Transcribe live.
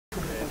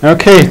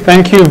Okay,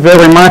 thank you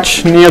very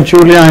much, Nia,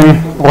 Julia,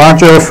 and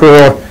Roger,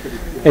 for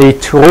a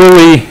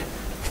truly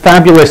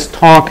fabulous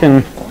talk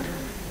and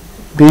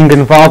being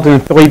involved in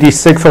 3D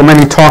SIG for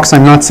many talks.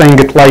 I'm not saying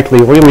it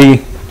lightly,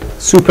 really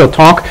super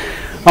talk.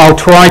 I'll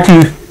try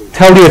to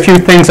tell you a few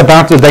things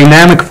about the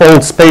dynamic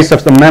fold space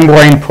of the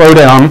membrane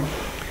proteome.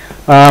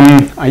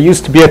 I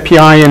used to be a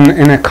PI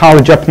in a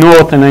college up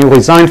north, and I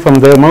resigned from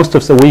there. Most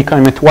of the week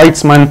I'm at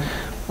Weizmann,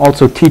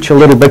 also teach a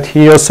little bit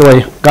here, so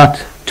I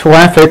got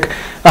traffic.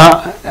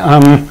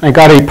 I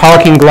got a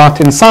parking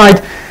lot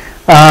inside,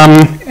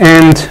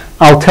 and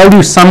I'll tell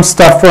you some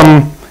stuff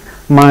from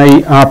my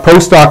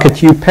postdoc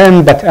at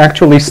UPenn, but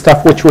actually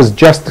stuff which was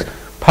just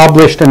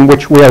published and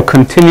which we are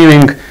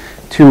continuing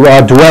to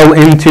dwell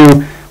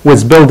into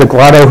with Bill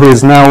DeGrotto, who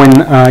is now in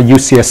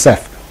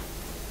UCSF.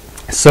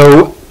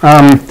 So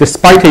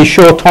despite a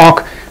short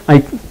talk,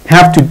 I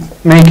have to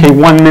make a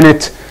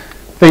 1-minute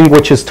thing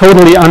which is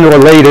totally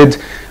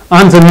unrelated.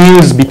 On the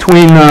news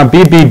between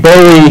Bibi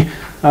Berry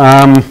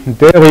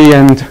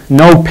and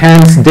No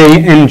Pants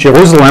Day in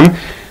Jerusalem,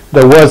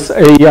 there was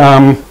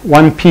a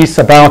one piece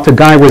about a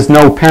guy with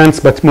no pants,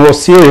 but more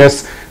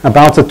serious,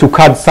 about the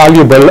Tukad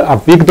soluble.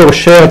 Avigdor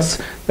Schertz,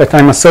 that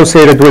I'm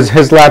associated with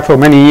his lab for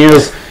many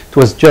years, it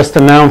was just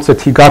announced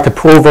that he got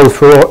approval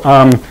for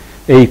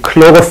a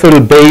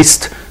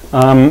chlorophyll-based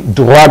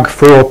drug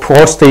for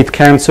prostate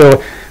cancer,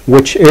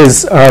 which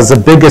is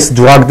the biggest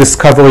drug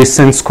discovery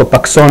since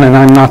Copaxone, and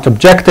I'm not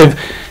objective.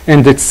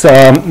 And it's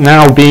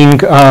now being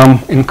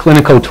in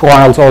clinical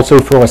trials also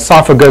for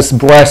esophagus,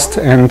 breast,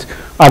 and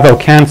other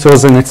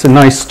cancers, and it's a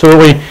nice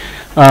story.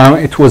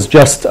 It was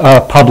just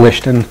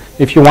published, and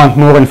if you want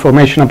more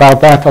information about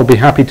that, I'll be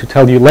happy to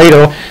tell you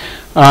later.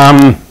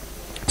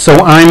 So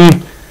I'm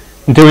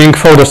doing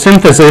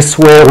photosynthesis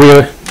where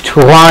we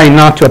try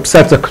not to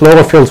upset the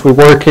chlorophylls. We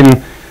work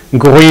in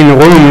green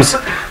rooms,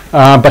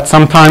 but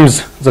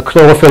sometimes the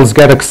chlorophylls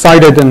get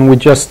excited, and we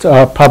just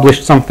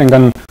published something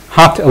on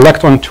hot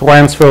electron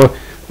transfer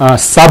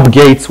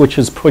subgates, which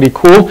is pretty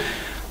cool.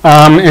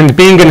 And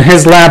being in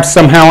his lab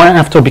somehow,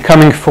 after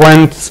becoming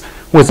friends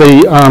with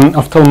a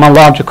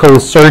ophthalmological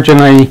surgeon,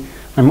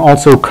 I'm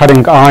also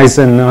cutting eyes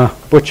and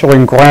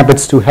butchering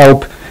rabbits to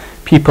help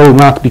people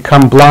not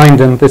become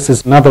blind, and this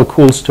is another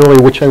cool story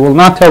which I will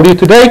not tell you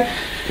today.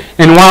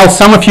 And while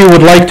some of you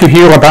would like to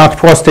hear about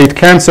prostate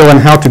cancer and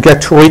how to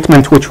get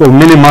treatment which will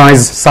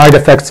minimize side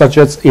effects such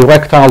as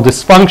erectile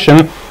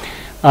dysfunction,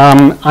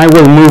 I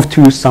will move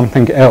to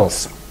something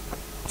else.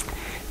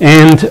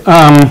 And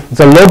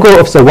the logo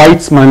of the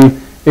Weizmann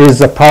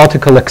is a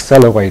particle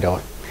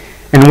accelerator.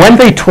 And when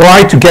they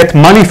tried to get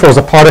money for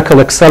the particle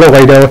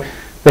accelerator,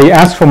 they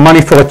asked for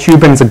money for a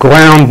tube in the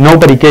ground.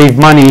 Nobody gave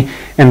money.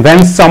 And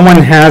then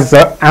someone has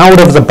an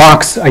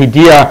out-of-the-box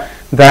idea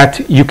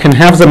that you can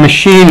have the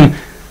machine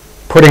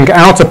putting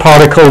out the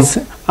particles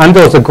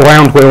under the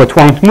ground where it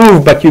won't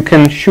move, but you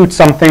can shoot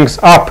some things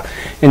up,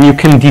 and you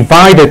can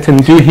divide it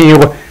and do here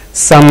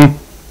some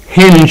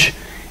hinge,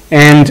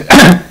 and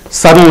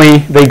suddenly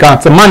they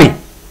got the money.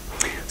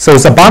 So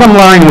the bottom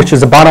line, which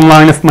is the bottom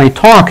line of my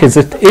talk, is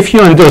that if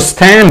you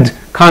understand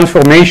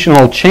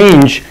conformational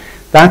change,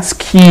 that's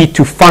key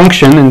to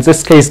function, in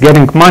this case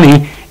getting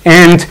money,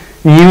 and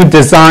new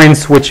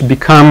designs which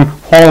become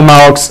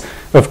hallmarks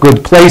of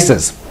good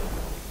places.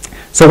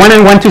 So when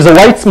I went to the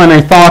Weizmann, I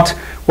thought,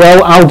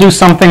 well, I'll do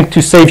something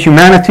to save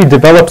humanity,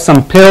 develop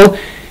some pill,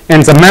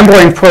 and the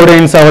membrane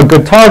proteins are a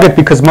good target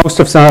because most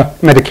of the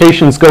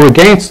medications go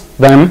against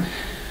them.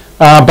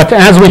 But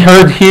as we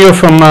heard here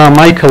from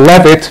Michael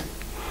Levitt,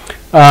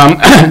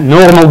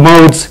 normal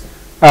modes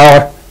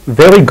are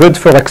very good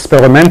for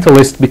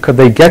experimentalists because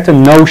they get a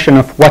notion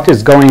of what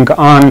is going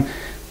on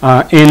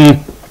in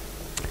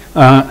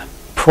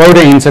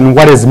proteins and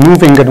what is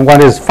moving and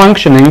what is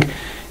functioning,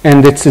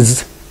 and it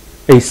is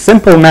a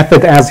simple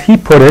method, as he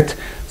put it.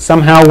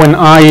 Somehow when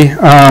I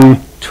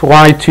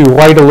tried to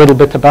write a little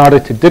bit about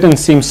it, it didn't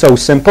seem so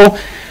simple.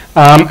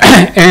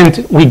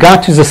 And we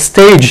got to the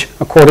stage,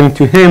 according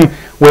to him,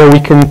 where we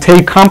can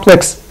take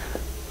complex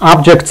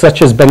objects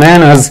such as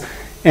bananas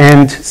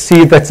and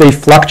see that they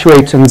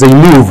fluctuate and they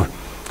move.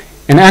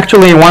 And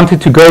actually I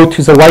wanted to go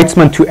to the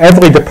Weizmann to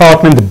every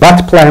department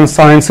but plant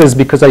sciences,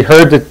 because I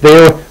heard that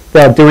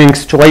they're doing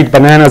straight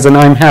bananas and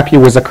I'm happy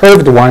with a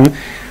curved one.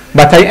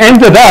 But I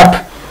ended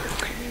up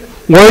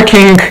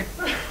working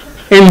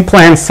in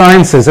plant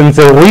sciences, and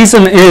the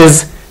reason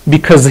is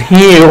because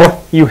here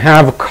you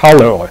have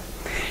color.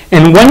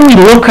 And when we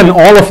look on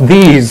all of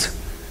these,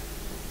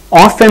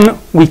 often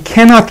we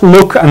cannot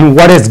look on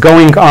what is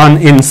going on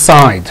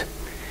inside.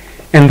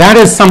 And that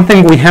is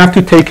something we have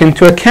to take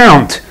into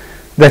account,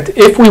 that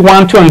if we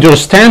want to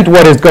understand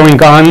what is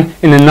going on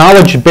in a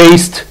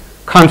knowledge-based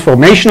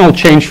conformational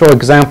change, for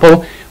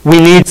example, we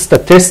need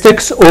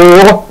statistics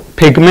or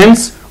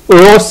pigments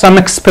or some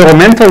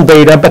experimental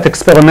data, but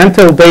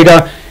experimental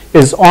data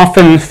is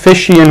often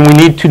fishy and we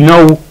need to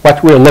know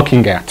what we're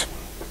looking at.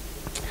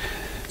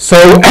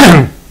 So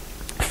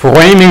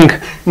framing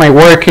my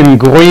work in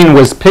green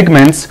with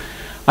pigments,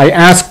 I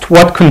asked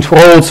what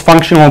controls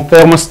functional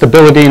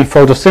thermostability in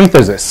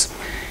photosynthesis.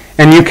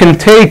 And you can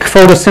take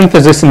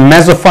photosynthesis in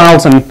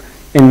mesophiles and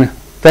in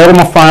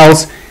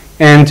thermophiles,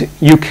 and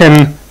you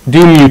can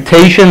do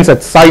mutations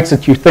at sites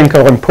that you think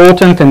are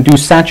important and do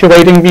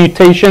saturating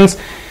mutations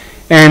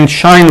and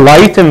shine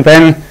light and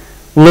then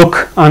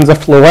look on the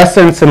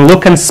fluorescence and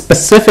look in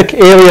specific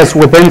areas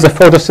within the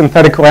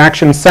photosynthetic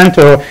reaction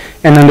center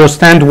and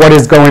understand what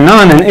is going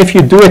on. And if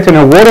you do it in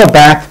a water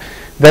bath,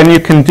 then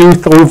you can do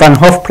through Van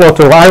Hoff plot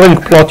or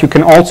Eyring plot, you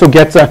can also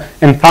get the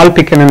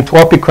enthalpic and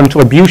entropic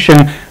contribution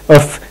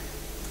of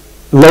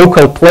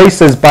local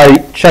places by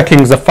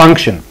checking the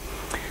function.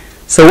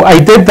 So I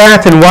did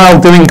that, and while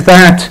doing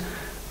that,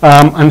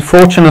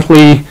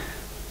 unfortunately,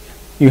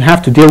 you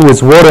have to deal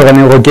with water, and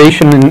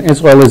irrigation in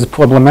Israel is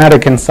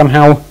problematic, and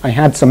somehow I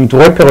had some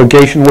drip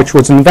irrigation which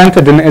was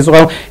invented in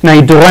Israel, and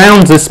I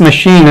drowned this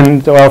machine,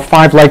 and there are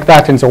 5 like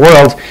that in the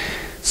world.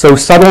 So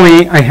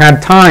suddenly I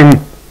had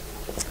time,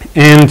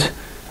 and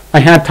I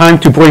had time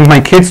to bring my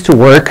kids to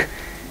work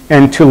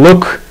and to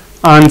look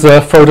on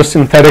the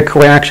photosynthetic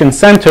reaction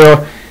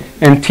center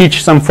and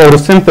teach some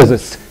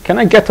photosynthesis. Can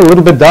I get a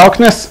little bit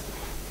darkness?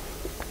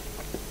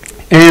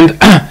 And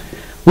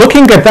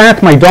looking at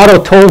that, my daughter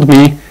told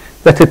me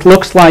that it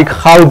looks like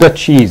Gouda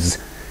cheese.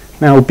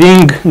 Now,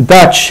 being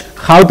Dutch,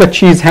 Gouda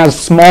cheese has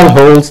small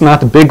holes,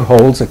 not big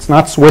holes. It's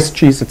not Swiss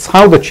cheese, it's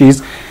Gouda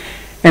cheese.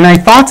 And I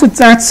thought that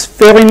that's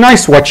very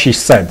nice what she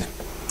said.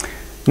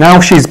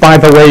 Now she's, by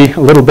the way, a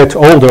little bit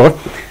older.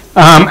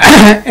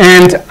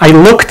 And I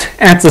looked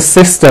at the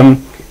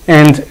system,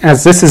 and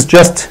as this is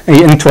just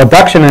an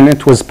introduction and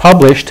it was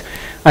published,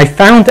 I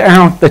found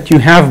out that you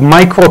have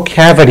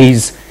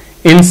microcavities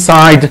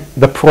inside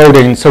the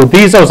protein. So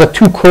these are the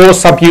 2 core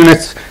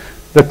subunits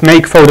that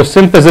make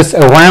photosynthesis.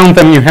 Around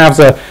them you have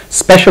the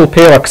special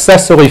pair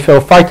accessory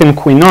phyrophytin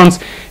quinones,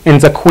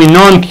 and the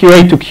quinone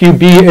QA to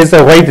QB is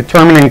a rate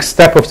determining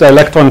step of the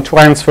electron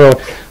transfer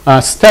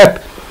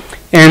step.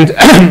 And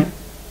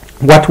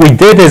what we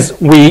did is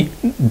we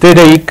did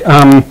a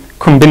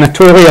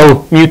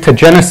combinatorial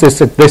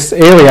mutagenesis at this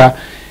area,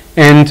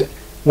 and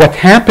what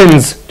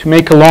happens, to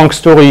make a long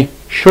story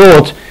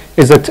short,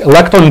 is that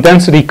electron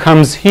density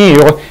comes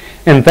here,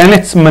 and then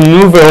it's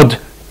maneuvered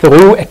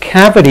through a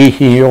cavity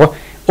here,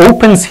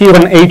 opens here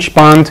an H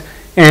bond,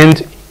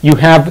 and you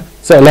have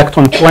the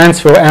electron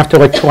transfer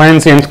after a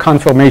transient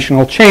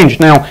conformational change.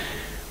 Now,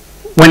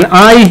 when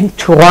I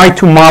try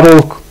to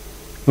model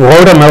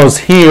rotamers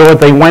here,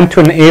 they went to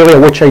an area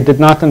which I did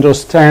not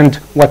understand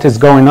what is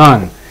going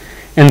on.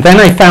 And then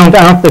I found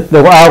out that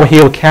there are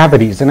here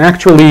cavities. And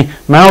actually,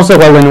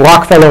 Mauserel and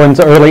Rockefeller in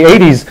the early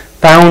 80s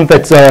found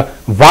that the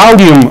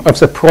volume of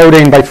the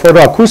protein by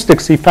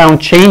photoacoustics, he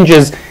found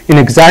changes in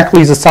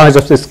exactly the size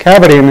of this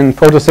cavity. And in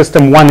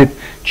photosystem 1, it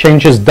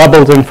changes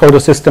doubled. In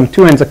photosystem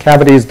 2, and the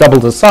cavity is double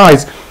the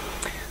size.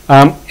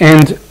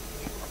 And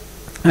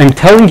I'm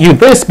telling you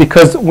this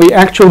because we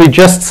actually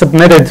just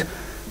submitted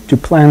to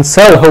Plan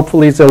Cell,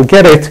 hopefully they'll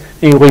get it,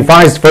 a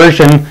revised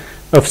version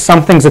of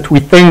something that we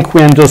think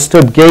we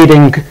understood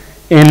gating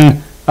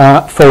in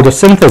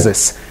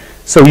photosynthesis.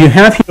 So you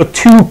have here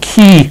 2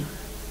 key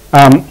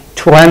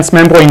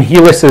transmembrane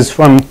helices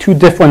from 2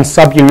 different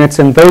subunits,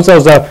 and those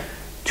are the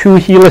 2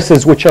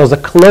 helices which are the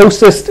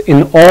closest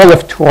in all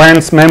of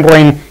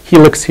transmembrane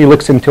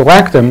helix-helix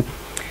interactum.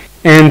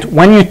 And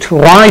when you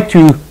try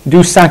to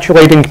do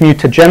saturating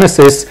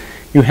mutagenesis,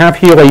 you have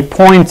here a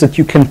point that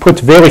you can put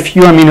very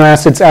few amino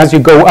acids. As you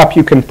go up,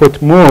 you can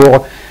put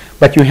more.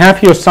 But you have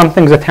here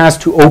something that has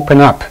to open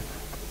up.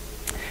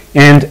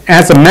 And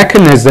as a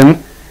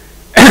mechanism,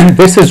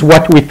 this is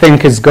what we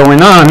think is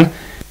going on.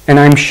 And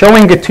I'm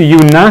showing it to you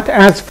not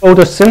as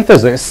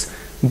photosynthesis,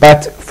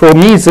 but for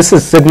me, this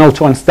is signal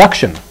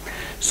transduction.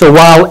 So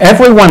while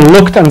everyone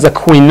looked on the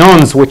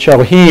quinones, which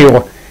are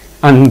here,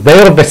 on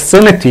their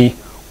vicinity,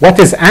 what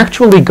is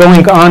actually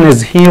going on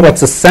is here at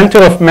the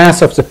center of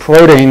mass of the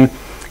protein,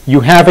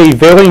 you have a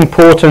very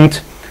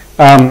important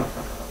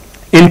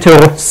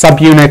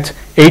inter-subunit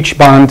H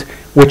bond,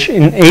 which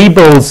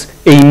enables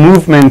a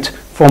movement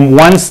from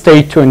one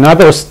state to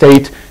another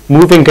state,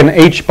 moving an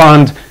H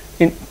bond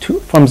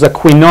from the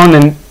quinone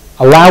and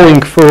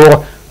allowing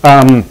for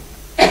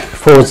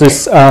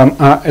this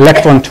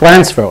electron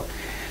transfer.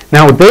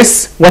 Now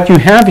this, what you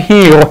have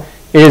here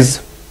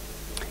is,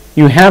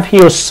 you have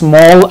here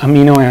small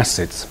amino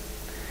acids.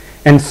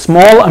 And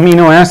small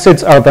amino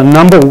acids are the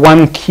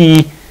 #1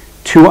 key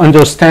to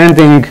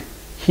understanding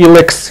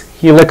helix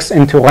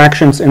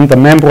interactions in the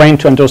membrane,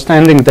 to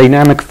understanding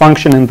dynamic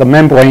function in the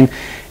membrane.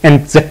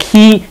 And the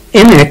key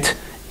in it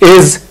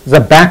is the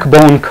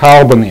backbone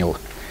carbonyl.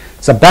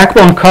 The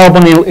backbone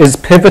carbonyl is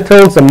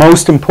pivotal. The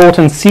most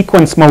important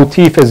sequence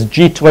motif is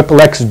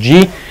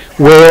G-XXXG,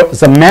 where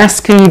the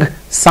masking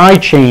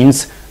side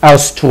chains are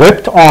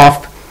stripped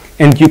off,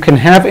 and you can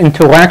have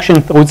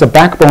interaction through the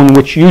backbone,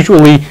 which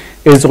usually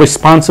is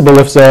responsible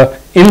of the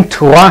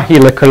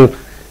intrahelical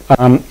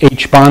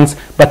H bonds,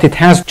 but it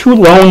has 2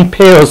 lone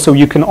pairs, so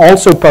you can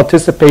also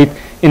participate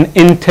in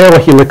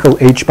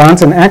interhelical H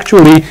bonds. And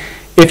actually,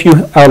 if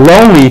you are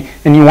lonely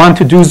and you want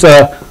to do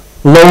the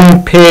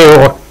lone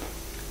pair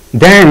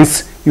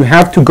dance, you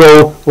have to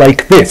go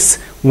like this.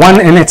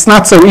 And it's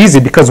not so easy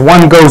because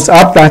one goes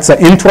up, that's the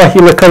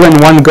intrahelical,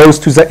 and one goes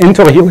to the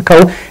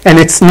interhelical, and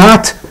it's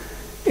not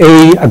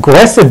a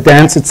aggressive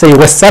dance, it's a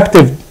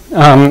receptive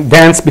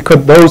dance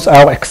because those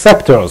are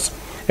acceptors.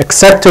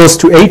 Acceptors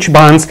to H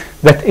bonds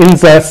that in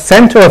the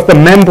center of the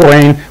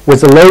membrane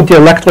with a low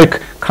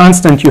dielectric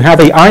constant, you have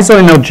a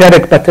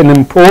isoenergetic but an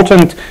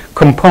important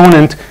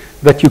component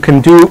that you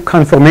can do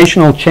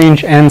conformational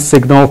change and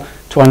signal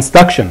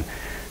transduction.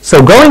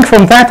 So going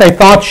from that, I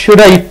thought, should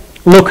I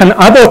look on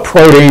other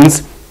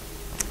proteins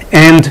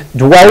and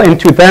dwell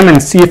into them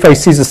and see if I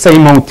see the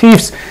same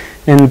motifs?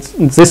 And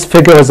this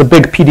figure is a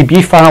big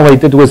PDB file I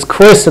did with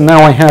Chris, and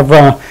now I have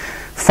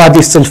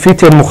Fadi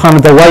Selfiti and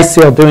Muhammad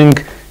Awaisi are doing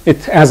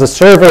it as a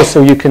server,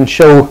 so you can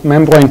show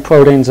membrane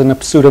proteins in a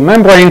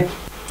pseudomembrane.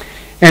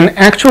 And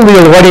actually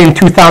already in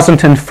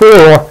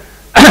 2004,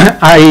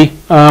 I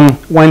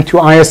went to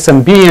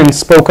ISMB and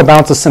spoke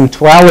about the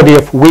centrality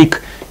of weak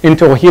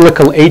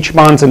interhelical H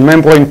bonds in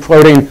membrane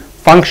protein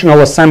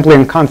functional assembly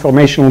and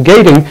conformational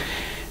gating.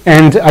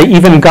 And I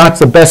even got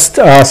the best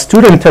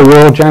student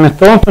award Janet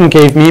Thornton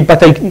gave me,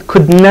 but I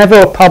could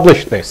never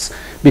publish this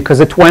because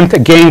it went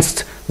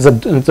against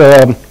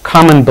the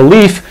common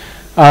belief.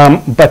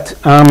 But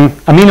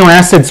amino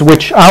acids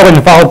which are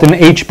involved in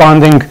H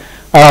bonding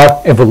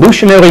are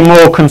evolutionary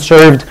more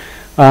conserved.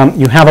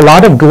 You have a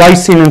lot of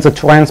glycine in the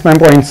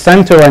transmembrane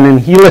center, and in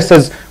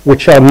helices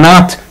which are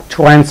not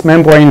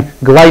transmembrane,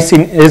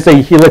 glycine is a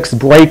helix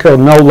breaker,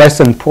 no less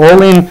than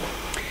proline.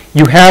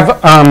 You have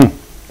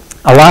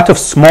a lot of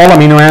small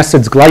amino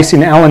acids,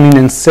 glycine, alanine,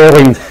 and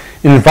serine,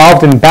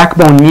 involved in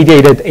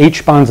backbone-mediated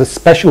H bonds,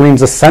 especially in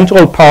the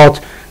central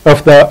part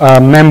of the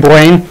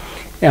membrane.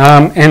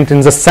 And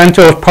in the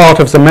center part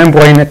of the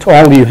membrane at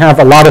all, you have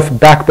a lot of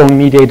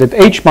backbone-mediated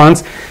H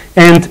bonds.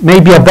 And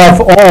maybe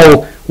above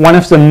all, one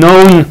of the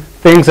known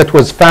things that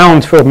was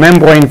found for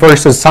membrane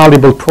versus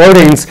soluble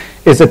proteins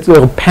is that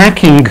their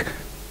packing,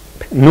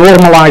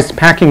 normalized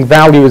packing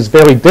value is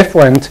very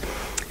different.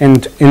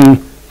 And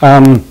in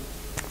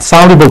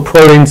soluble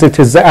proteins, it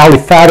is the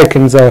aliphatic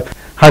and the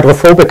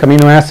hydrophobic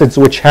amino acids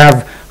which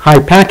have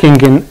high packing.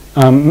 In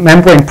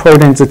membrane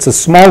proteins, it's a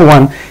small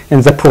one,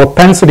 and the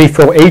propensity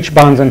for H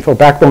bonds and for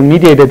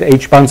backbone-mediated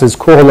H bonds is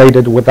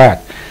correlated with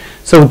that.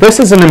 So this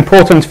is an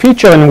important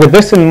feature, and with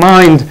this in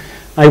mind,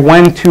 I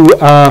went to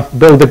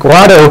Bill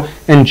DeGrotto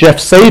and Jeff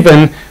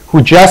Savin,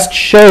 who just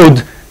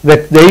showed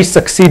that they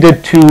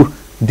succeeded to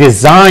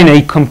design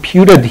a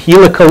computed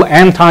helical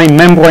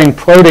anti-membrane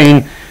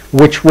protein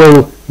which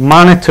will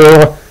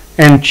monitor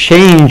and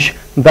change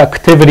the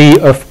activity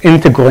of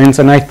integrins,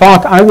 and I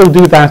thought I will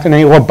do that in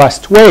a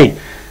robust way.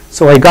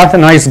 So I got a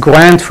nice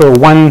grant for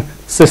one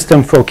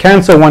system for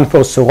cancer, one for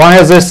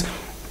psoriasis,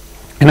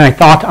 and I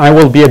thought I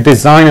will be a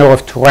designer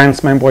of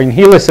transmembrane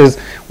helices,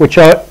 which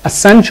are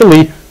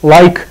essentially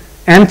like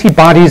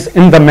antibodies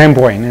in the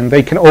membrane, and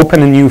they can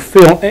open a new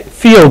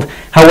field.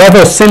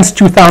 However, since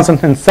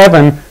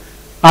 2007,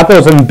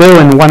 other than Bill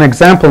in one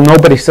example,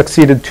 nobody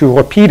succeeded to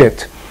repeat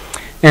it.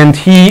 And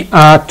he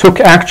took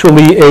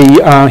actually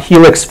a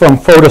helix from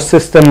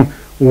photosystem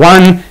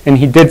 1, and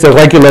he did the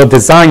regular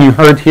design. You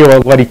heard here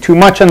already too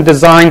much on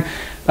design,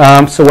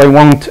 so I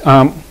won't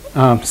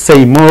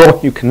say more.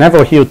 You can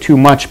never hear too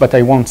much, but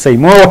I won't say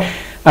more.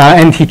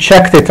 And he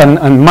checked it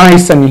on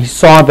mice, and he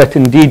saw that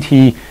indeed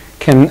he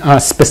can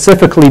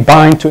specifically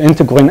bind to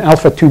integrin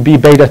alpha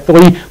 2b beta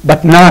 3,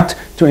 but not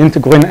to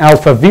integrin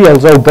alpha v,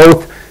 although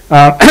both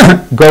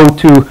go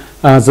to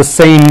the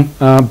same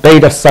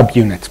beta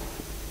subunit.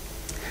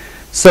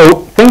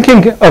 So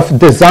thinking of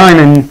design,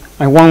 and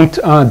I won't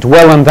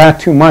dwell on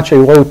that too much. I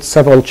wrote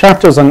several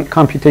chapters on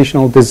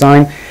computational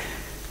design.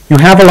 You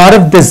have a lot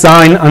of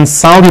design on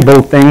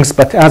soluble things,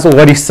 but as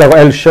already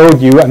Sarel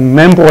showed you, on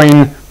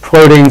membrane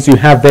proteins you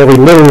have very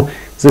little.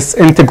 This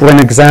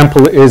integrin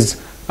example is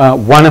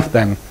one of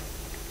them.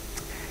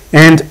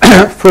 And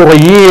for a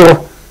year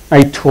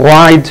I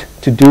tried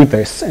to do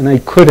this, and I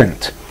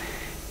couldn't.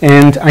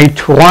 And I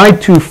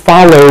tried to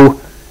follow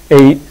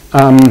a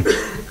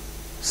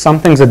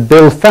something that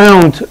Bill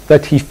found,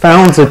 that he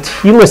found that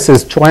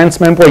helices,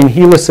 transmembrane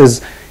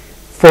helices,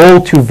 fall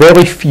to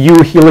very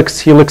few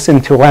helix-helix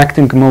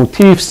interacting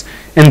motifs,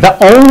 and the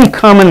only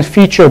common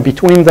feature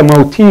between the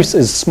motifs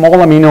is small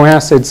amino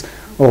acids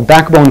or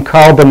backbone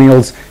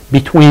carbonyls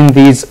between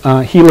these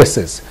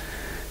helices.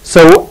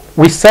 So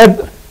we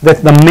said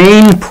that the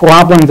main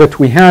problem that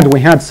we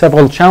had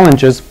several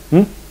challenges.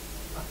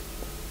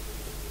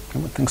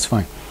 Everything's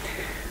fine.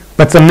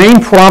 But the main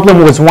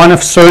problem was one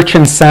of search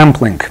and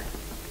sampling.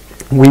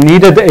 We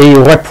needed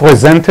a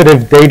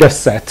representative data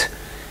set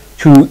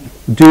to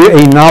do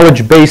a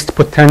knowledge-based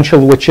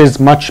potential, which is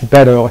much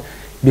better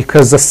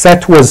because the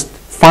set was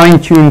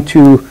fine-tuned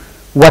to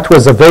what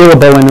was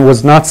available and it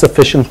was not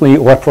sufficiently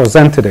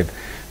representative.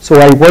 So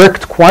I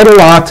worked quite a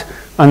lot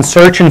on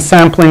search and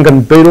sampling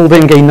and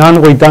building a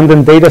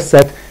non-redundant data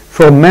set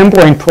for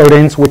membrane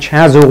proteins, which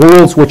has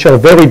rules which are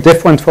very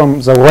different from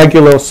the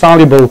regular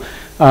soluble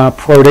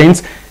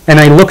proteins. And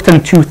I looked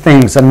at two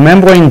things, on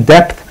membrane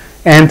depth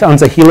and on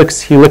the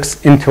helix-helix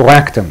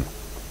interactum.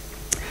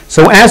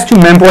 So as to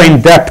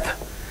membrane depth,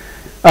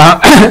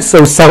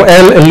 so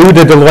Sarel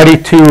alluded already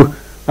to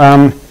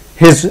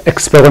his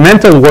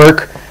experimental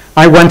work.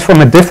 I went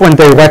from a different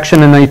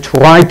direction, and I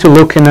tried to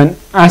look in an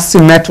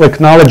asymmetric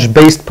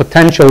knowledge-based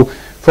potential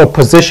for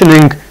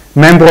positioning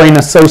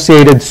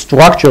membrane-associated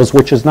structures,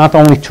 which is not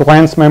only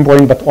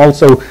transmembrane but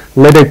also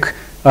lytic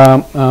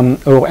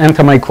or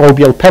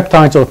antimicrobial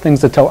peptides or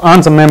things that are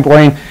on the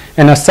membrane,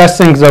 and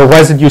assessing the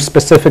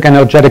residue-specific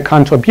energetic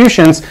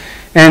contributions.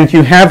 And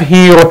you have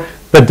here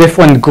the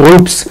different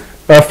groups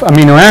of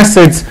amino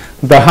acids,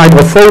 the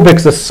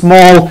hydrophobic, the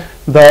small,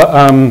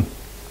 the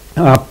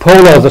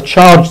polar, the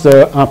charged,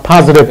 the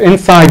positive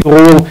inside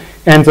rule,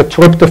 and the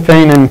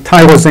tryptophan and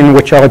tyrosine,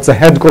 which are at the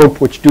head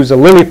group, which do the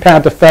lily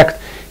pad effect.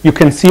 You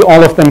can see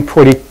all of them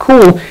pretty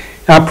cool,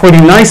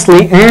 pretty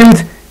nicely.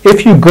 And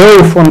if you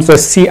go from the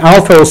C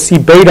alpha or C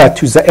beta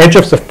to the edge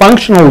of the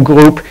functional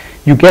group,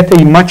 you get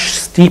a much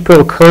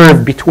steeper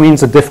curve between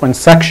the different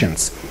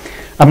sections.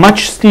 A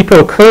much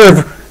steeper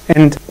curve,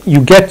 and you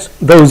get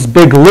those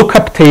big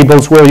lookup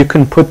tables where you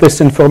can put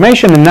this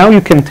information. And now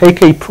you can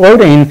take a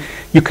protein,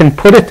 you can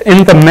put it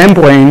in the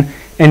membrane,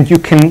 and you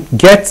can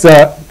get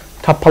the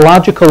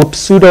topological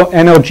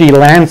pseudo-energy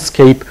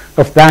landscape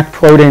of that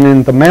protein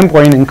in the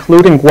membrane,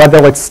 including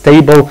whether it's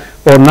stable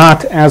or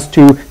not as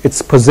to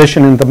its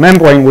position in the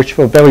membrane, which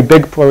for very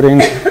big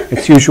proteins,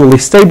 it's usually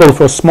stable.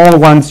 For small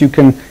ones, you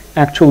can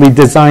actually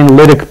design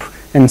lytic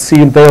and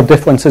see their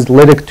differences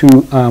lytic to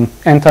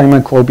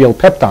antimicrobial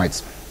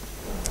peptides.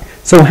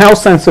 So how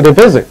sensitive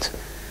is it?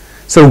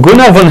 So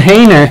Gunnar von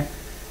Heine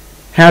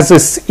has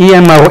this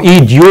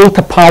EMRE dual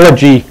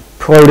topology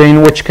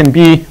protein, which can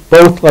be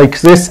both like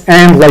this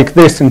and like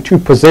this in two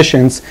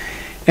positions.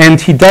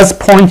 And he does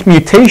point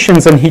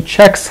mutations, and he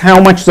checks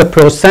how much the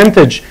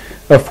percentage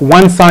of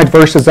one side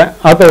versus the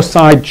other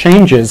side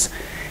changes.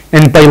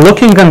 And by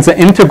looking on the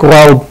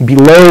integral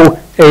below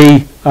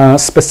a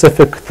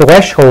specific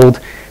threshold,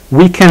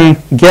 we can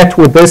get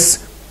with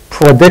this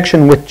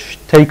prediction, which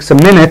takes a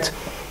minute,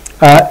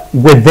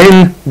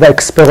 within the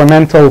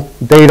experimental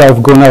data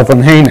of Gunnar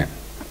von Heine.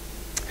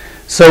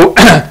 So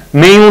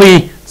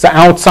mainly the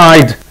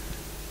outside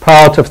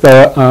part of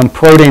the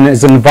protein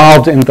is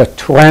involved in the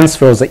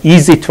transfer, the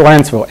easy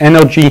transfer,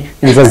 energy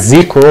in the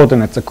Z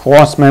coordinate, the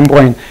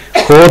cross-membrane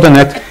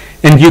coordinate.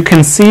 And you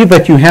can see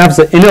that you have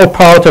the inner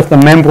part of the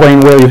membrane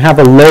where you have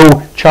a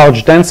low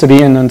charge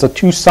density, and on the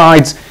two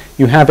sides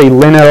you have a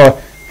linear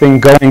thing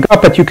going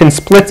up, but you can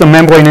split the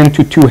membrane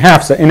into two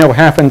halves, the inner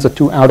half and the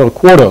two outer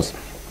quarters.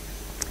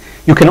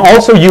 You can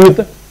also use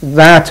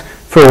that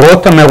for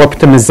rotamer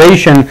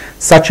optimization,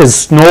 such as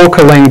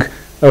snorkeling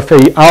of a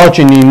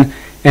arginine,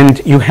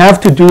 and you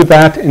have to do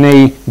that in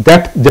a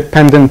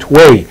depth-dependent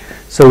way.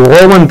 So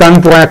Roland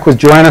Dunbrack with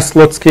Joanna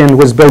Slutsky and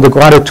with Bill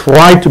DeGrado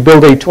tried to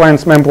build a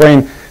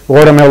transmembrane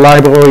rotamer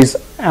libraries.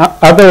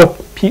 Other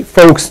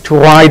folks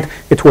tried.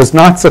 It was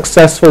not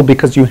successful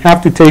because you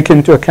have to take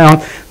into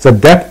account the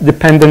depth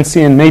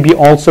dependency and maybe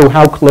also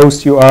how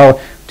close you are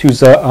to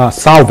the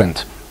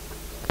solvent.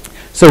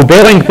 So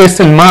bearing this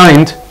in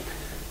mind,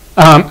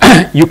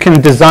 you can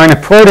design a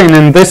protein,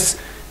 and this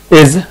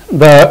is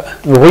the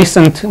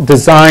recent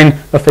design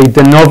of a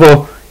de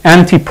novo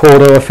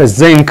antiporter of a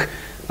zinc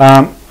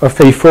of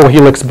a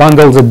 4-helix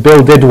bundle that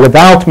Bill did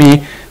without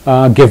me.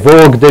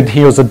 Gevorg did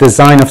here the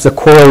design of the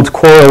coiled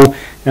coil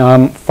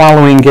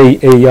following a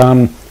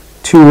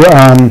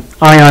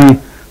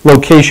 2-ion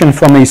location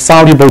from a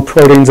soluble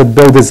protein that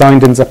Bill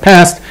designed in the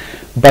past.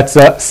 But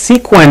the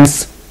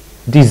sequence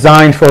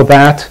designed for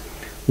that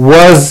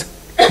was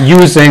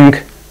using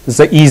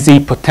the easy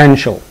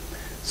potential.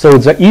 So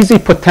the easy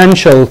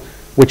potential,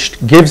 which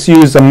gives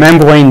you the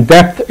membrane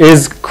depth,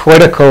 is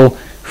critical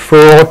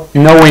for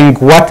knowing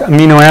what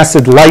amino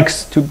acid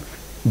likes to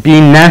be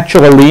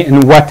naturally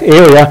in what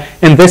area,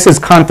 and this is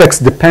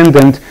context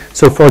dependent.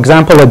 So for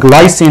example, a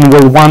glycine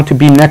will want to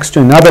be next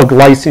to another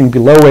glycine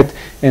below it,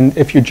 and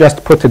if you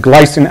just put a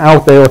glycine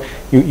out there,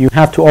 you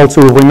have to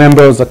also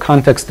remember the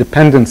context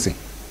dependency.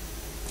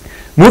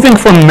 Moving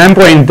from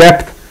membrane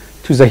depth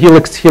to the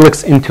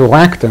helix-helix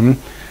interactum,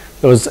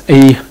 there was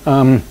a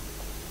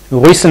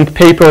recent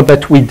paper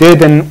that we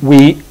did, and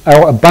we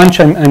are a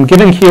bunch. I'm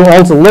giving here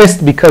all the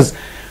list because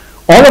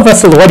all of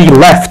us already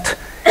left,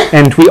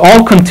 and we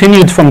all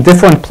continued from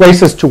different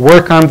places to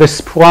work on this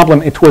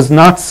problem. It was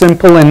not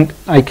simple, and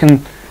I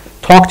can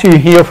talk to you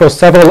here for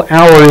several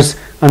hours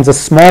on the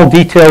small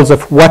details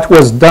of what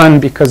was done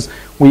because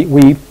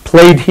we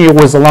played here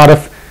with a lot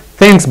of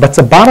things. But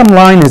the bottom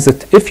line is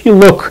that if you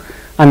look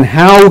on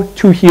how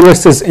two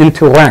helices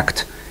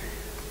interact,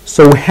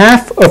 so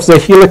half of the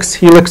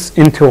helix-helix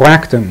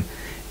interactum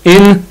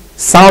in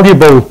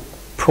soluble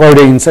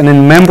proteins and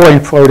in membrane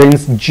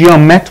proteins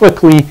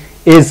geometrically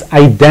is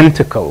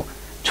identical,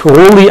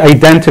 truly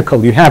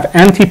identical. You have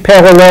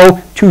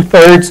anti-parallel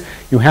 2/3,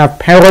 you have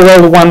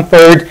parallel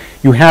 1/3,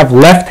 you have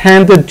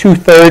left-handed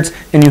 2/3,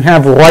 and you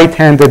have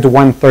right-handed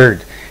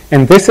 1/3.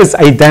 And this is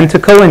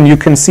identical, and you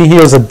can see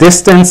here the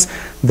distance,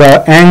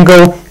 the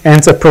angle,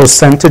 and the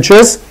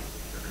percentages.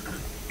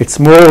 It's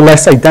more or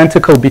less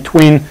identical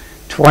between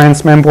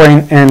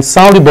transmembrane and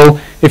soluble.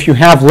 If you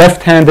have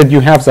left-handed, you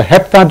have the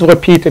heptad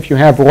repeat. If you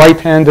have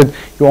right-handed,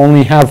 you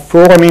only have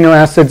 4 amino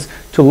acids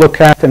to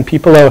look at. And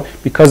people are,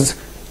 because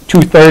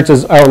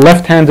 2/3 are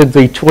left-handed,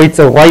 they treat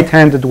the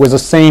right-handed with the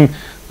same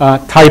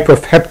type of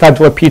heptad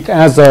repeat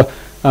as a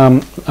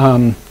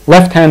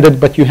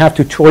left-handed, but you have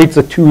to treat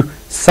the two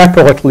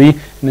separately.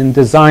 And in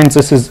designs,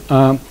 this is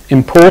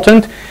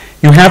important.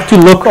 You have to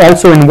look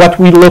also in what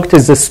we looked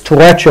is a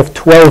stretch of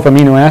 12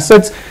 amino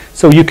acids.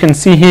 So you can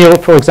see here,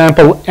 for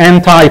example,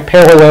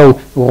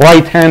 anti-parallel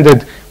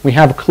right-handed, we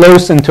have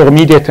close,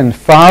 intermediate, and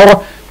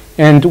far.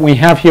 And we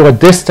have here a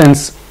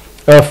distance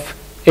of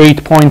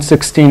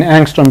 8.16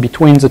 angstrom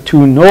between the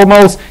two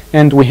normals.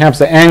 And we have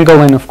the angle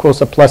and, of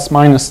course, a plus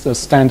minus the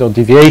standard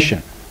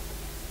deviation.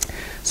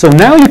 So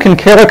now you can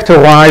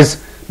characterize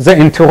the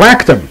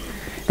interactome.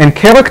 And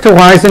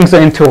characterizing the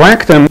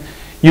interactome,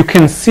 you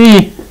can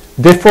see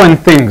different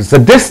things. The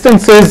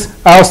distances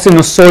are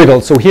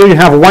sinusoidal. So here you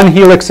have one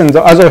helix and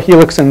the other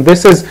helix, and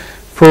this is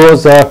for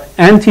the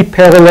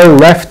anti-parallel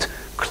left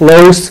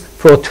close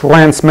for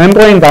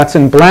transmembrane, that's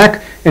in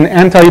black, and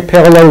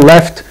anti-parallel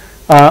left,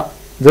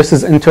 this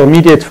is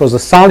intermediate for the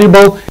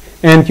soluble.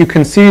 And you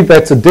can see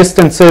that the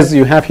distances,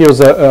 you have here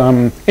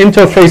the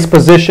interface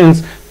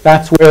positions,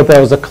 that's where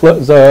there's the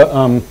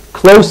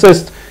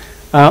closest.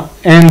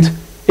 And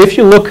if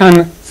you look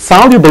on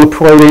soluble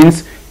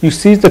proteins, you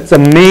see that the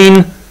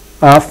main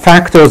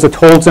factors that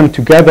holds them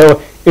together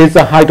is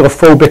a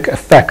hydrophobic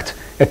effect.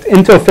 At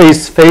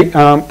interface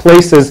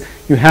places,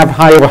 you have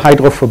higher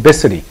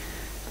hydrophobicity.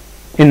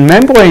 In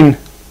membrane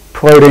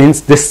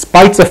proteins,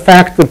 despite the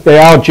fact that they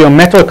are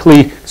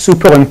geometrically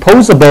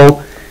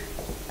superimposable,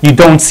 you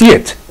don't see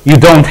it. You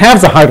don't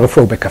have the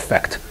hydrophobic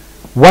effect.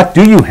 What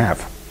do you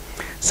have?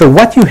 So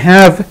what you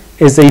have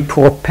is a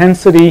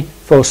propensity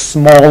for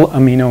small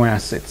amino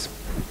acids.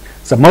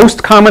 The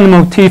most common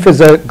motif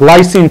is a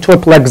glycine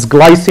triplex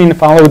glycine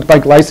followed by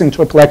glycine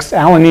triplex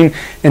alanine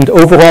and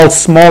overall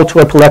small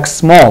triplex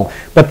small.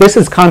 But this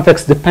is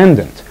context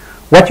dependent.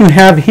 What you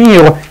have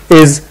here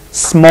is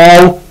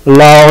small,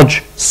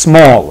 large,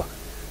 small.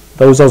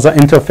 Those are the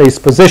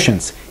interface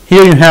positions.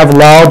 Here you have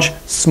large,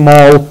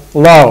 small,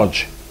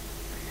 large.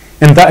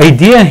 And the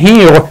idea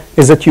here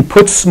is that you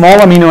put small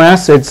amino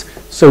acids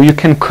so you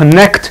can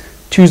connect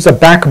to the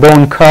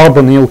backbone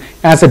carbonyl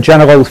as a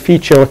general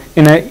feature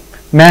in a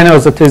manner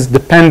that is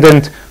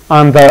dependent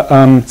on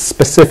the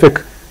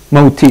specific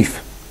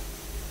motif.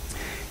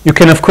 You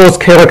can, of course,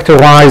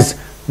 characterize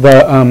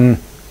the,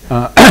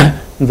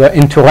 the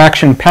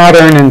interaction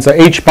pattern and the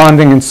H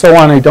bonding and so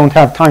on. I don't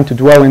have time to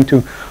dwell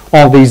into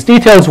all these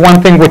details. One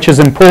thing which is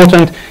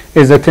important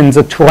is that in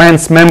the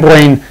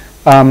transmembrane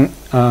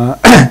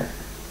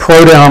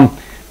proteome,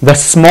 the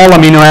small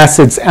amino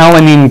acids,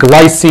 alanine,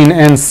 glycine,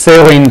 and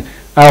serine,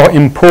 are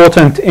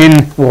important in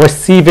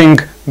receiving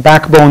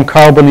backbone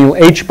carbonyl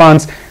H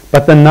bonds,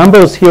 but the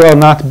numbers here are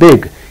not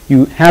big.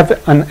 You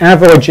have an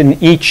average in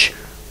each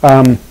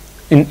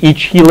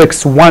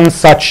helix one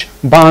such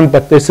bond,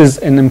 but this is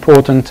an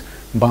important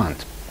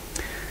bond.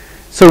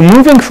 So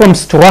moving from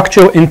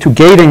structure into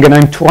gating, and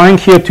I'm trying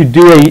here to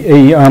do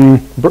a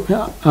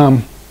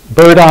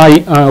bird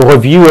eye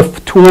review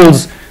of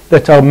tools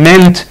that are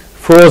meant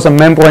for the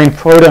membrane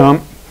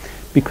proteome,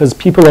 because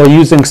people are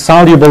using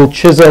soluble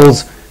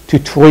chisels to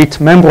treat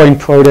membrane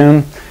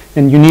proteome,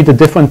 and you need a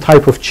different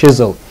type of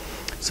chisel.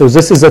 So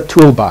this is a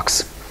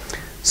toolbox.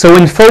 So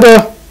in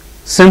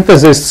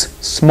photosynthesis,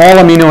 small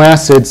amino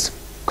acids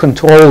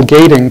control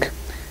gating,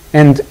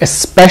 and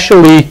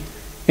especially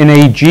in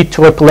a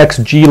G-triplex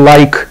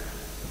G-like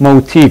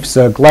motifs,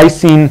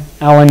 glycine,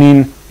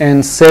 alanine,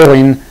 and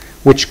serine,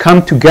 which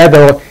come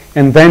together,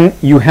 and then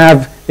you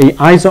have an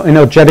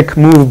isoenergetic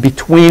move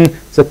between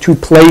the two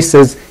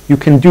places. You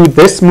can do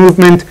this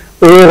movement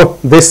or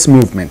this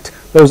movement.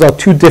 Those are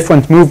two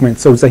different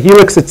movements. So the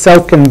helix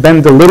itself can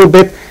bend a little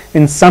bit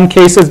in some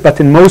cases, but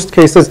in most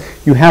cases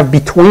you have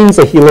between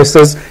the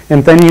helices,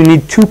 and then you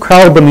need two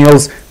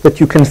carbonyls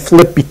that you can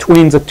flip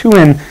between the two.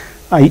 And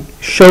I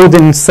showed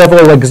in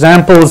several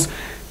examples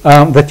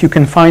that you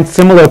can find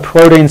similar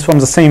proteins from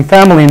the same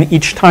family, and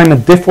each time a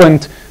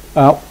different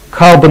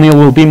carbonyl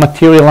will be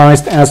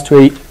materialized as to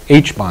a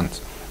H bond.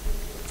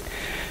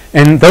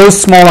 And those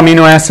small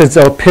amino acids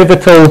are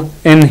pivotal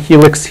in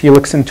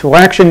helix-helix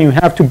interaction. You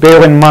have to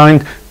bear in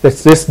mind that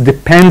this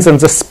depends on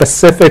the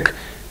specific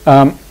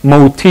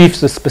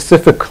motifs, the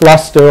specific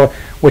cluster,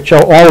 which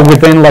are all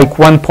within like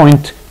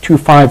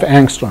 1.25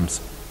 angstroms.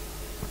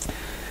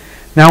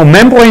 Now,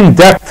 membrane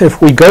depth,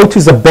 if we go to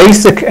the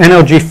basic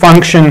energy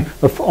function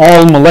of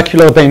all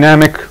molecular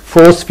dynamic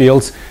force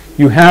fields,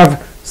 you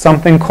have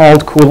something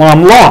called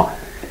Coulomb law.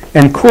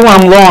 And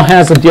Coulomb law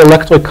has a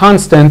dielectric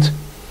constant.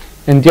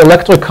 And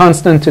dielectric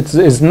constant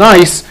is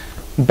nice,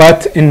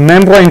 but in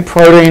membrane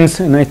proteins,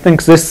 and I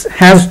think this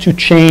has to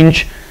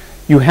change,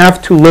 you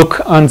have to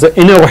look on the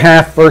inner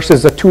half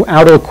versus the two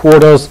outer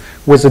quarters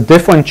with a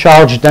different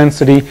charge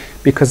density,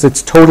 because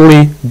it's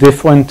totally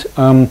different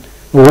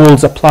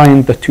rules apply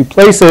in the two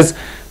places.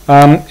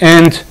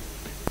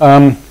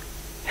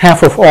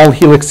 half of all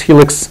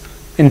helix-helix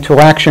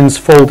interactions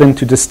fold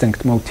into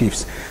distinct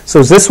motifs.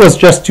 So this was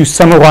just to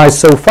summarize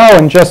so far,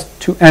 and just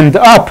to end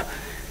up,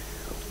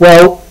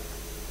 well,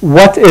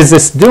 what is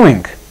this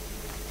doing?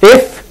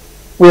 If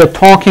we are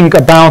talking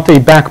about a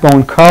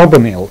backbone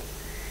carbonyl,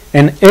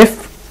 and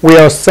if we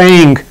are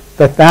saying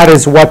that that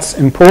is what's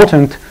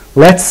important,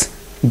 let's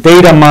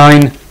data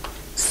mine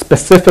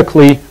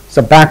specifically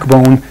the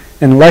backbone,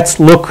 and let's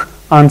look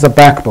on the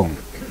backbone.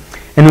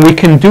 And we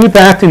can do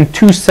that in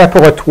two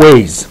separate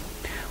ways.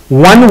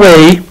 One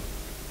way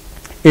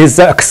is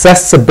the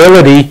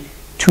accessibility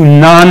to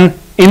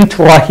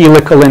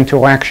non-intrahelical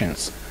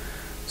interactions.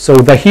 So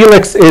the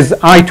helix is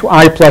I to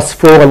I plus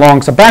 4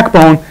 along the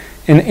backbone,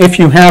 and if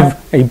you have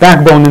a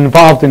backbone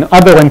involved in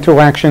other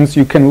interactions,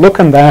 you can look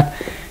on that,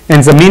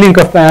 and the meaning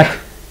of that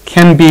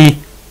can be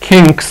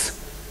kinks.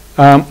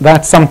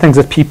 That's something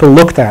that people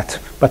looked at,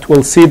 but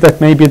we'll see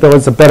that maybe there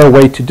is a better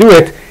way to do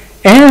it.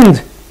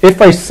 And if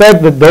I said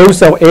that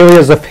those are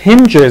areas of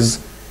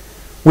hinges,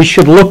 we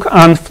should look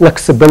on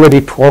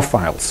flexibility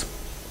profiles.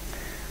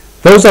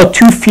 Those are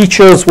two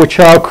features which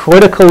are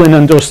critical in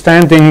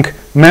understanding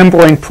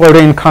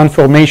membrane-protein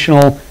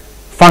conformational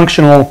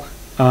functional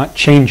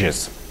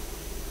changes.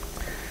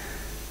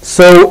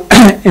 So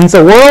in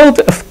the world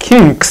of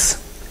kinks,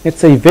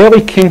 it's a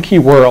very kinky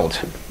world,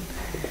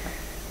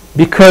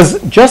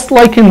 because just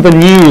like in the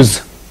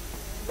news,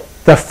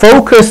 the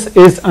focus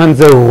is on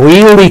the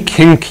really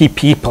kinky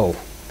people.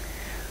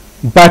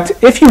 But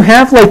if you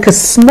have like a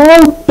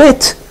small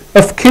bit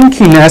of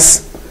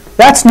kinkiness,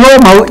 that's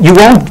normal. You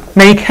won't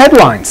make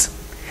headlines.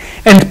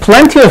 And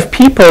plenty of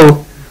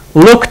people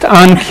looked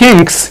on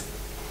kinks,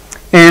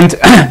 and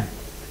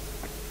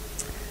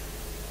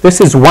this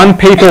is one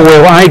paper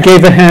where I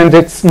gave a hand.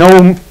 It's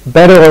no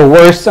better or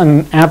worse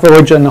on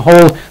average on the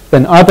whole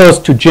than others,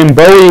 to Jim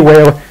Bowie,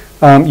 where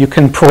you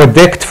can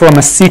predict from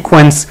a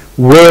sequence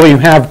where you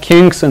have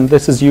kinks, and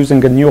this is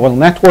using a neural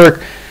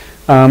network.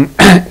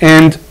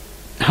 And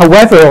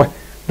however,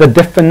 the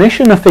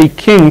definition of a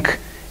kink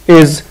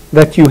is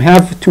that you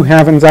have to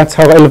have, and that's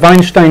how L.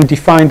 Weinstein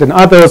defined and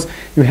others,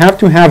 you have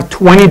to have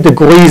 20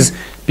 degrees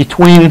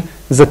between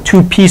the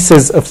two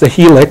pieces of the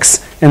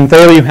helix, and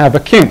there you have a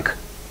kink.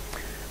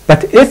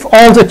 But if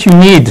all that you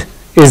need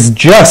is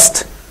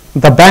just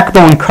the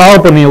backbone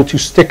carbonyl to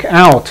stick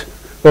out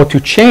or to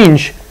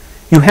change,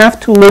 you have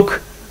to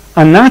look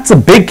on not the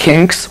big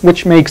kinks,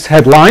 which makes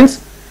headlines,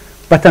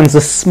 but on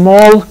the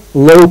small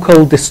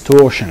local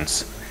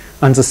distortions,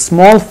 on the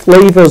small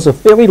flavors of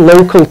very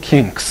local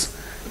kinks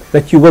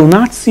that you will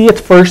not see at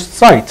first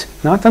sight,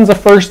 not on the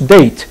first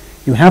date.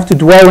 You have to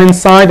dwell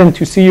inside and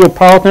to see your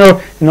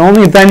partner, and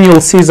only then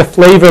you'll see the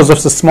flavors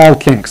of the small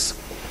kinks.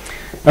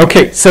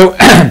 Okay, so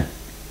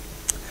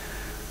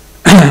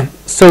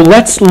so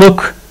let's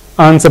look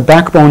on the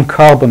backbone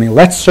carbonyl.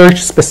 Let's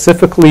search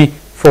specifically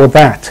for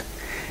that.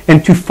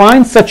 And to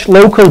find such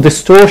local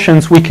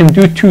distortions, we can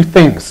do two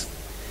things.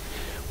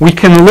 We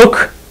can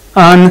look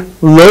on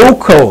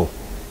local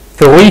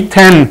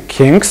 310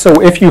 kinks.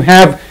 So if you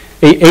have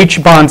a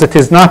H bond that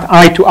is not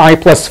I to I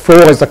plus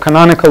 4 as a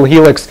canonical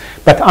helix,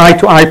 but I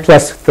to I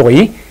plus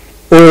 3,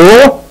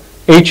 or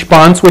H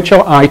bonds which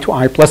are I to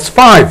I plus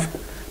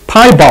 5,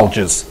 pi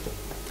bulges.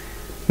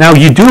 Now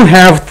you do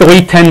have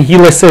 310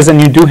 helices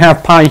and you do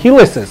have pi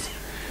helices,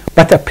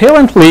 but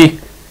apparently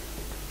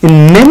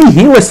in many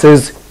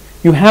helices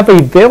you have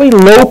a very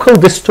local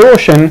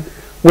distortion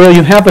where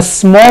you have a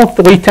small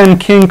 310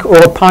 kink or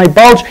a pi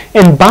bulge,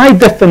 and by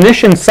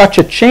definition such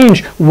a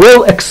change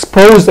will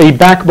expose a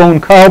backbone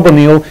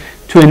carbonyl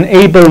to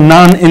enable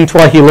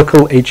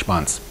non-intrahelical H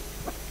bonds.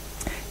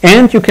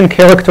 And you can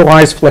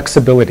characterize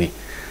flexibility.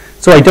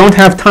 So I don't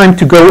have time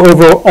to go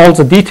over all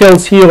the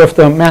details here of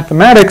the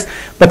mathematics,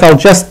 but I'll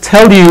just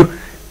tell you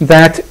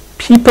that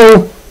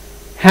people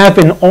have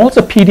in all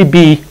the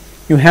PDB,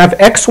 you have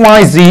X,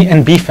 Y, Z,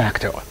 and B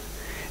factor.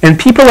 And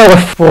people are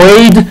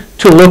afraid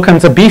to look on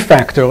the B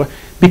factor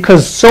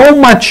because so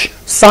much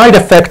side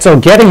effects are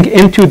getting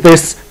into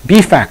this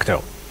B factor.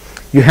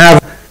 You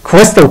have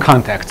crystal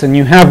contacts, and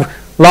you have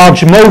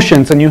large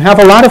motions, and you have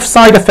a lot of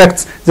side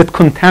effects that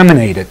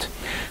contaminate it.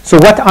 So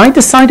what I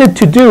decided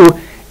to do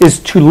is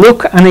to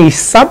look on a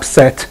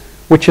subset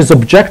which is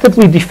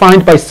objectively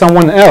defined by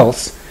someone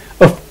else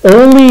of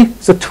only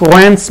the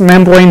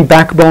transmembrane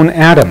backbone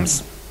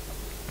atoms.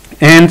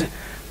 And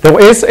there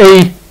is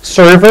a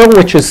server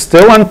which is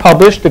still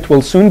unpublished. It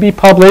will soon be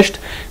published,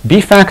 B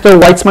factor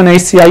Weizmann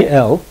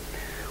ACIL,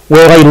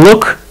 where I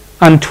look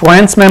on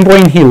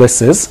transmembrane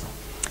helices,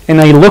 and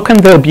I look on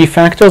their B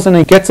factors, and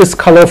I get this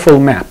colorful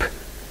map.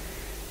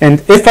 And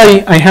if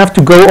I have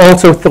to go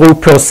also through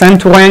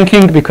percent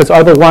ranking, because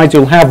otherwise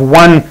you'll have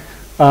one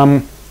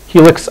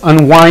helix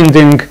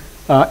unwinding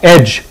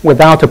edge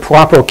without a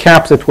proper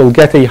cap that will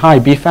get a high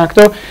B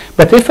factor.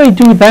 But if I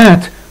do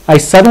that, I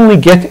suddenly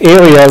get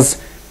areas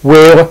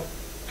where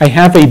I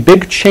have a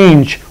big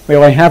change,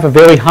 where I have a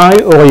very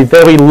high or a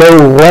very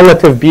low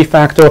relative B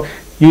factor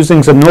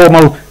using the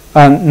normal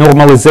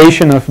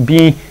normalization of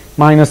B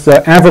minus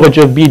the average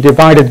of B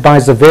divided by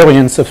the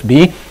variance of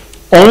B.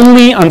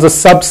 only on the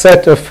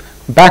subset of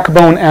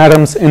backbone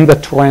atoms in the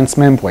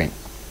transmembrane.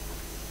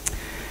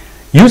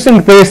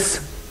 Using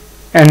this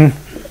and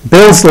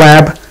Bill's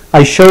lab,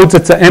 I showed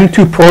that the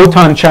M2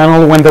 proton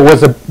channel, when there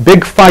was a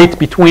big fight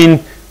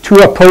between two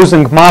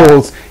opposing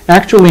models,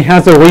 actually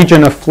has a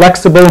region of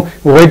flexible,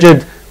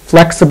 rigid,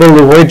 flexible,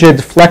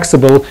 rigid,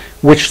 flexible,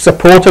 which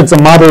supported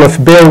the model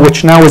of Bill,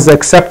 which now is the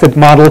accepted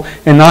model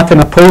and not an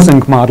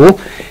opposing model.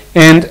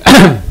 And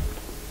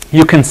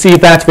you can see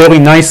that very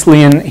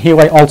nicely, and here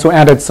I also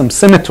added some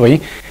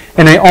symmetry.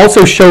 And I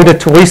also showed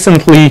it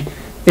recently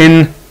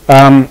in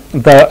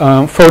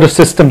the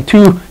photosystem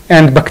 2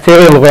 and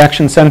bacterial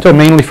reaction center,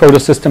 mainly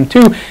photosystem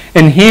 2.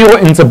 And here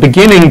in the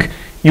beginning,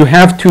 you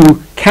have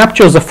to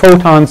capture the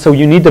photon, so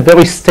you need a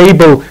very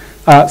stable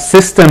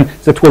system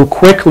that will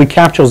quickly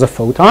capture the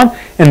photon.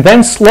 And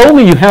then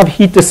slowly you have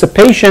heat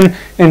dissipation,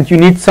 and you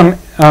need some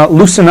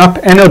loosen up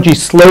energy,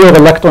 slower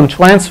electron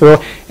transfer.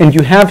 And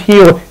you have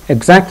here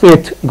exactly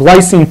at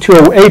glycine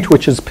 208,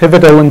 which is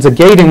pivotal in the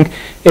gating,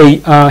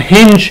 a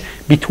hinge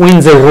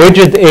between the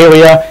rigid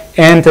area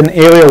and an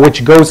area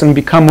which goes and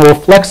become more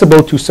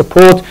flexible to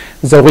support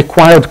the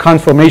required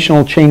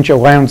conformational change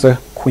around the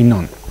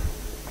quinone.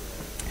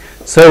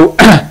 So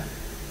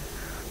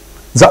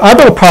the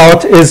other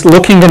part is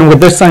looking, and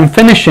with this I'm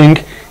finishing,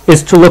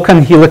 is to look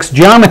on helix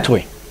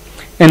geometry.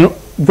 And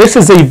this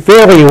is a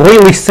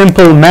really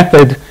simple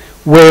method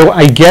where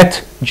I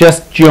get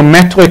just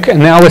geometric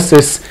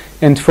analysis.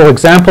 And for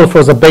example,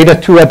 for the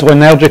beta-2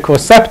 adrenergic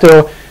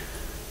receptor,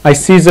 I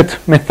see that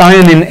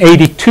methionine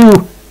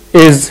 82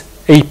 is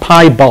a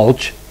pi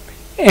bulge,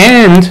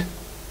 and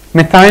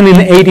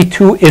methionine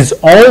 82 is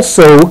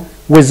also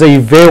with a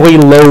very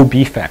low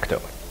B factor.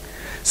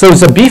 So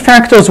the B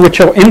factors which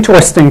are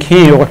interesting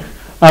here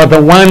are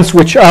the ones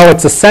which are at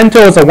the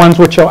center, the ones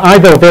which are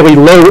either very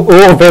low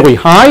or very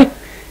high,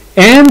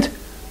 and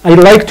I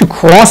like to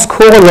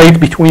cross-correlate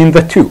between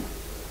the two.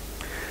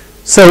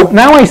 So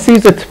now I see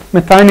that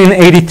methionine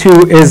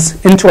 82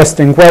 is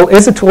interesting. Well,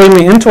 is it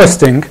really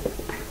interesting?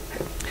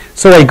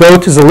 So I go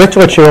to the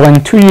literature,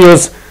 and 2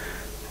 years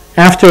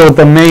after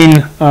the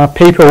main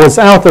paper was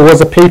out, there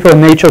was a paper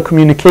in Nature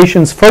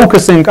Communications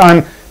focusing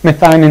on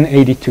methionine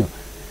 82.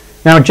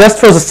 Now, just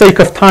for the sake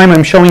of time,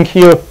 I'm showing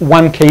here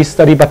one case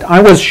study, but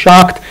I was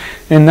shocked,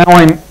 and now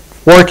I'm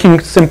working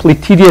simply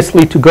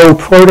tediously to go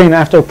protein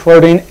after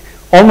protein.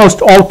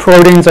 Almost all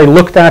proteins I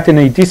looked at in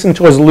a decent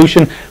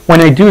resolution. When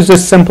I do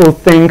this simple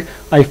thing,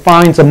 I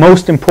find the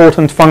most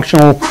important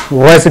functional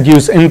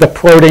residues in the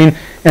protein.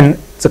 And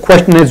the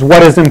question is,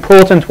 what is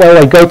important? Well,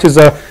 I go to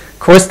the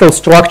crystal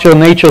structure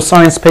Nature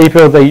Science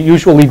paper. They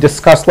usually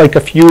discuss like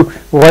a few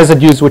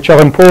residues which are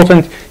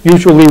important.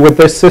 Usually with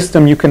this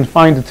system, you can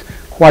find it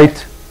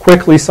quite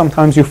quickly.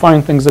 Sometimes you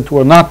find things that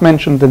were not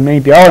mentioned and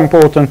maybe are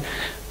important,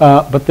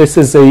 but this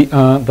is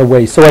the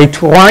way. So I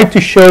tried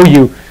to show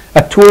you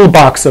a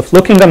toolbox of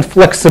looking on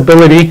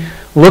flexibility,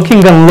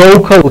 looking on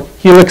local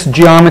helix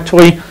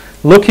geometry,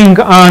 looking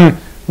on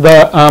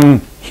the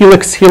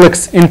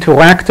helix-helix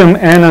interactum,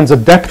 and on the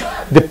depth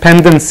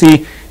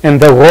dependency and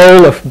the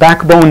role of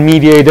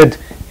backbone-mediated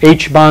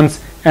H-bonds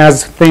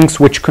as things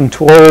which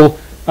control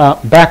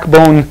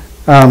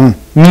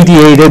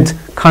backbone-mediated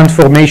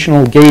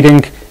conformational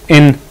gating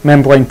in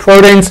membrane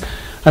proteins.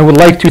 I would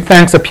like to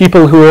thank the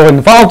people who are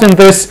involved in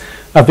this.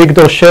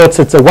 Victor Schertz,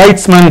 it's a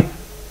Weizmann,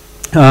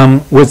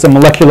 with a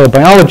molecular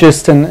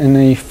biologist and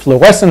a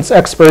fluorescence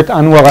expert,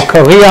 Anwar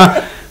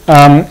Akaria,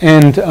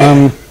 and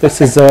this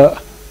is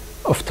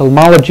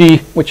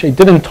ophthalmology, which I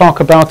didn't talk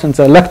about, and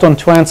the electron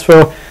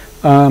transfer,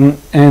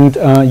 and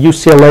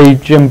UCLA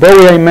Jim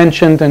Bowie I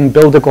mentioned, and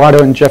Bill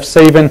DeGrado and Jeff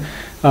Sabin.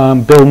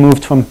 Bill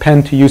moved from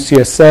Penn to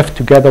UCSF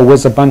together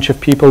with a bunch of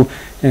people,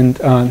 and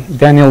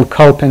Daniel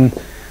Kulp and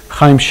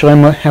Chaim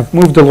Schremer have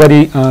moved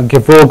already.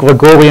 Gevor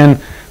Gregorian,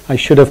 I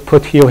should have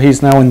put here,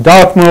 he's now in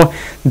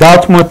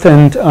Dartmouth,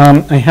 and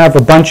I have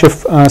a bunch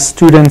of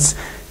students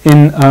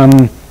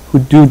who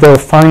do their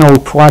final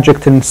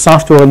project in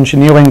software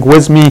engineering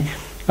with me,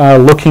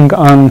 looking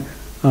on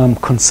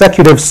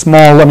consecutive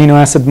small amino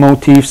acid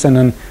motifs and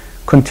then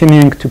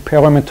continuing to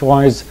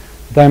parameterize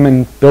them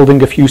and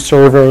building a few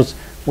servers,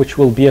 which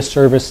will be a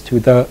service to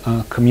the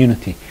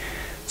community.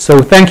 So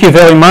thank you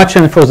very much,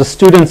 and for the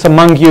students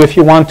among you, if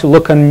you want to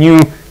look on new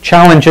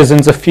challenges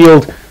in the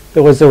field,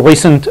 there was a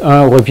recent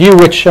review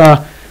which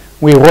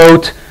we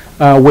wrote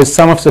with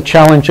some of the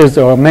challenges.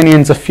 There are many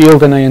in the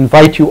field, and I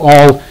invite you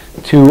all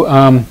to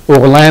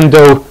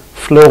Orlando,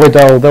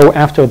 Florida, although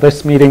after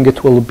this meeting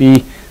it will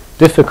be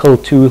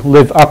difficult to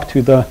live up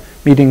to the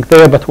meeting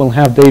there, but we'll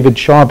have David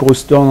Shaw,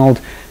 Bruce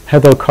Donald,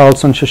 Heather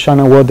Carlson,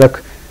 Shoshana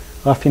Wodak,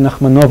 Rafi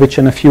Nachmanovich,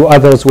 and a few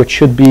others which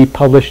should be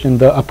published in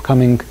the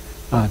upcoming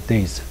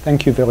days.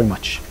 Thank you very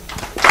much.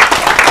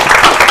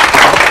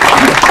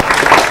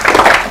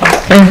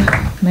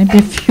 Maybe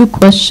a few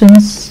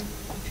questions,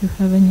 if you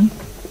have any.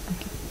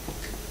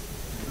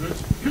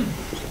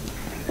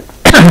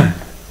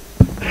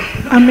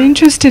 I'm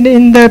interested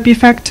in the B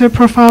factor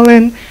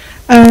profiling.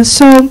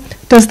 So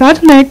does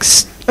that make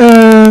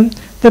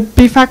the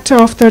B factor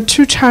of the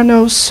two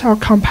channels are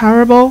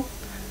comparable?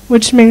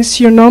 which means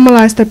you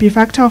normalize the B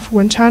factor of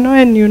one channel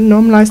and you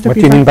normalize the What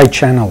B do you mean factor by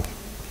channel?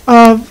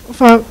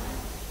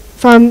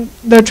 from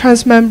the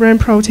transmembrane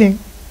protein.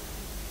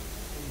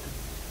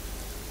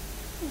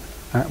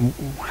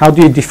 How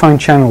do you define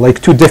channel?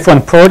 Like two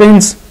different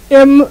proteins?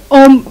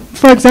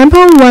 For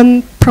example,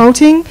 one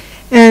protein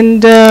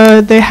and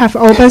they have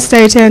open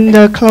state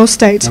and closed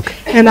state,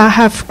 and I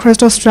have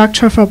crystal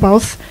structure for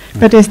both.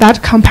 But is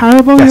that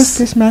comparable with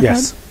this method?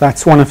 Yes,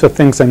 that's one of the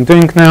things I'm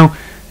doing now,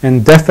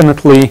 and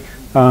definitely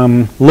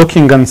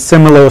looking on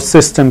similar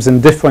systems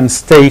in different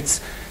states,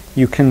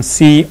 you can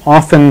see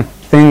often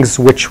things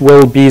which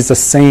will be the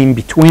same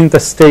between the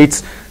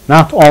states.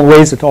 Not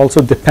always. It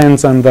also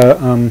depends on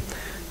the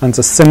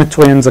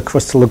symmetry and the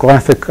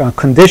crystallographic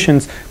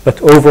conditions.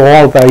 But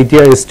overall, the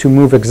idea is to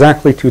move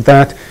exactly to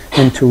that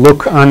and to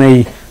look on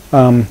a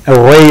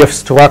array of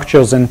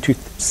structures and to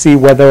see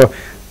whether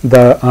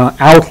the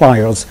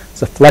outliers,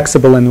 the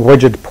flexible and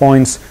rigid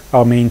points,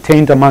 are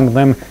maintained among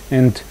them.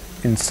 And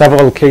in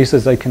several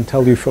cases, I can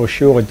tell you for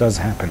sure it does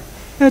happen.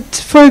 But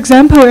for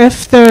example,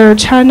 if the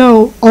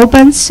channel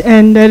opens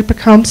and it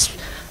becomes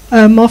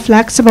more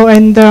flexible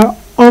and the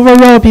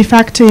overall B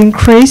factor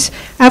increase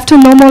after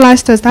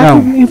normalized, does that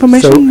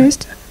information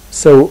missed?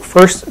 So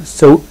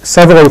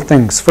several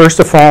things. First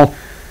of all,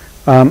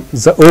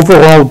 the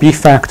overall B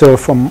factor,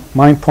 from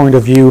my point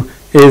of view,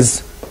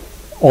 is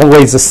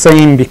always the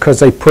same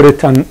because I put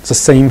it on the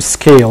same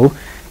scale.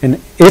 And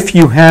if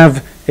you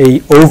have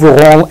a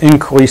overall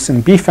increase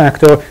in B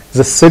factor,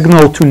 the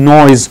signal to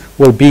noise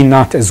will be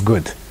not as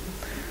good.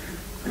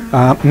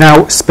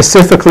 Now,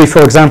 specifically,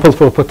 for example,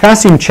 for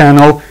potassium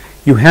channel,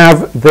 you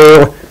have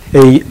there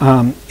a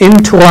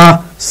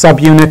intra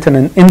subunit and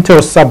an inter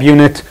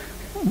subunit,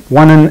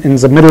 one in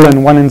the middle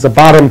and one in the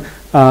bottom,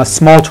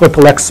 small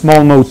XXX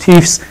small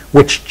motifs,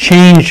 which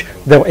change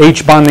their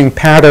H bonding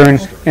pattern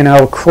and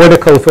are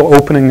critical for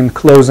opening and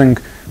closing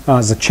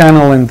the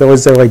channel. And there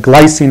is a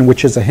glycine,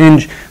 which is a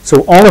hinge.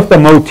 So all of the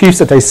motifs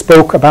that I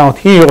spoke about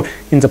here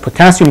in the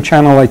potassium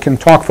channel, I can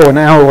talk for an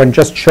hour and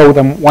just show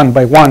them one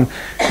by one.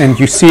 And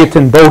you see it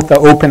in both the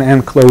open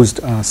and closed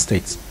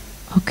states.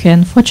 Okay,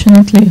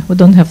 unfortunately, we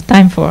don't have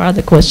time for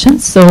other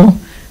questions. So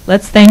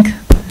let's thank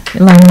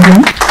Ilan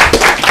again.